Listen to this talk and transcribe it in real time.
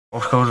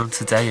What's going on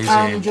today is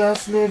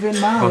just living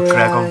my got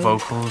Greg on life.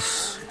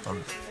 vocals,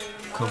 on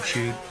cover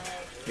shoot,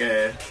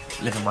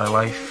 living my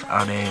life,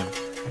 and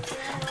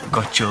we've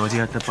got Geordie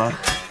at the back.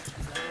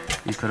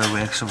 He's gonna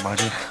work some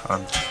magic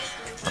on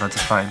a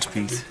Defiance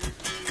beat.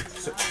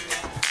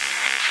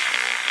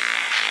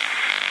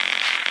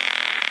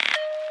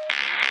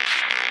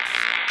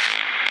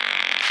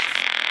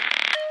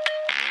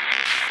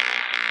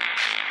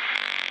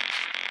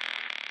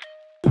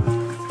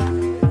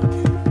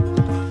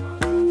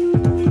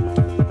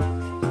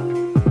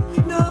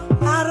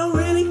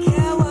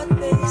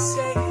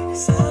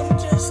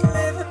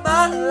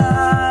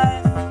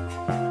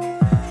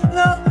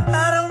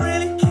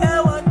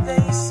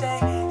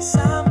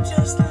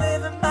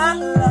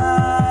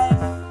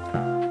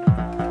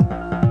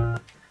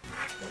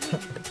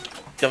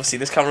 You haven't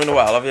seen this camera in a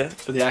while, have you?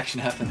 So the action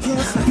happens.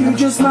 You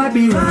just might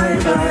be right.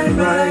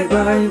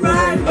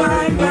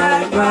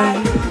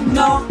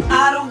 No,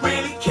 I don't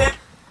really care.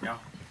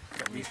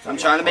 I'm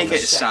trying to make it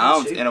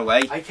sound in a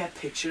way. I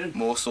kept picturing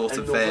more sort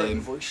of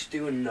voice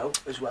doing no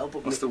as well,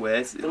 but what's the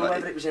word? I don't know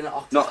whether it was in an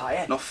octave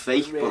higher. Not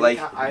fake, Really, but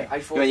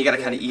like you know, you get a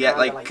kind of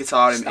like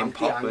guitar in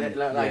pop and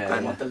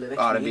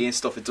R&B and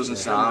stuff. It doesn't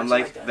sound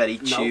like very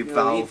tube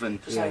valve and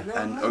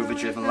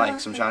overdriven like.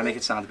 So I'm trying to make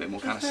it sound a bit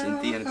more kind of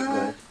synthy and a bit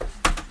more.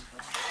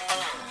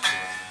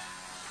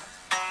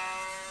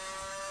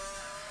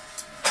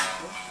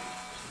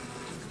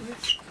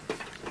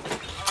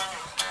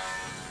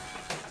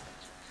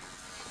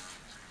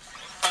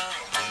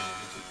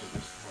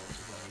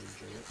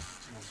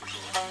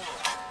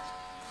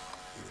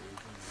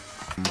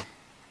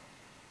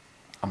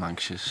 I'm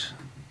anxious,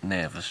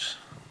 nervous,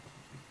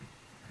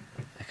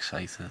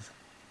 excited,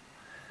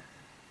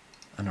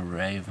 an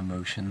array of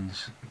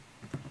emotions.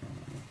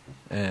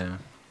 What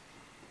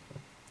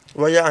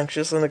are you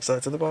anxious and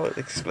excited about?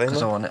 Explain that.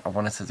 Because I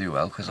want it to do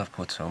well, because I've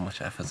put so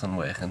much effort and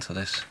work into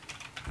this.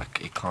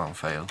 It can't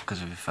fail,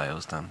 because if it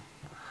fails then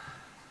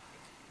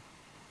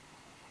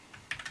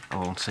I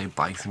won't say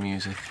bye to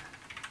music,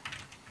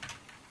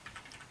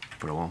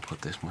 but I won't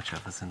put this much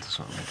effort into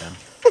something again.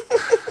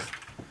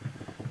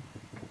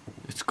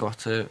 It's got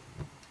to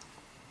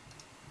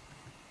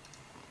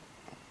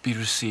be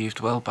received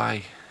well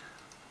by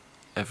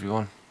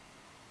everyone.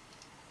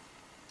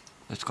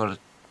 It's got to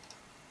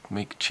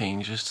make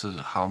changes to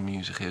how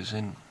music is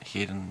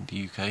here in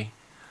the UK,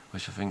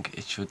 which I think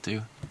it should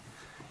do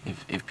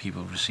if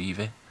people receive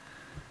it.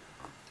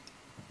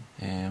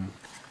 My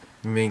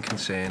main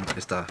concern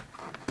is that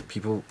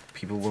people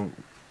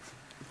won't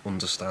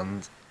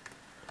understand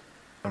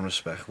and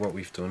respect what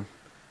we've done.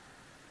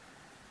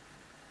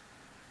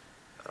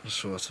 I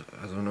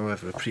don't know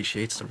whether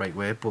appreciate's the right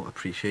word, but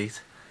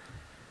appreciate.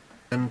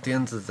 And at the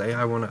end of the day,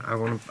 I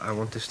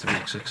want this to be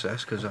a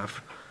success, because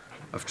I've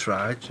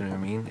tried. Do you know what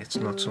I mean? It's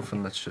not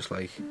something that's just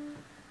like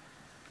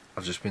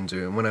I've just been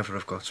doing whenever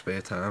I've got spare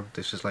time.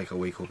 This is like I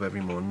wake up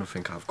every morning and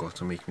think I've got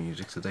to make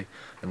music today,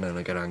 and then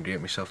I get angry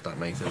at myself that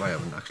night if I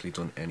haven't actually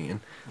done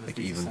anything. Like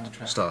even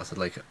started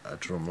like a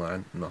drum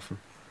line, nothing.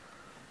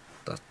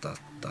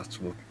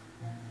 That's what.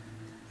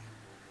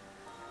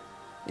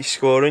 You're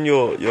scoring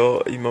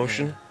your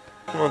emotion.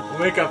 Come on.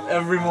 I wake up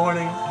every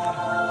morning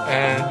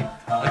and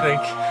I think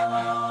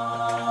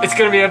it's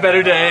gonna be a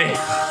better day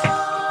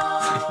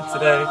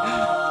today.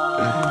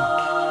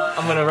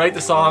 I'm gonna write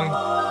the song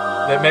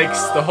that makes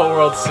the whole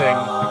world sing.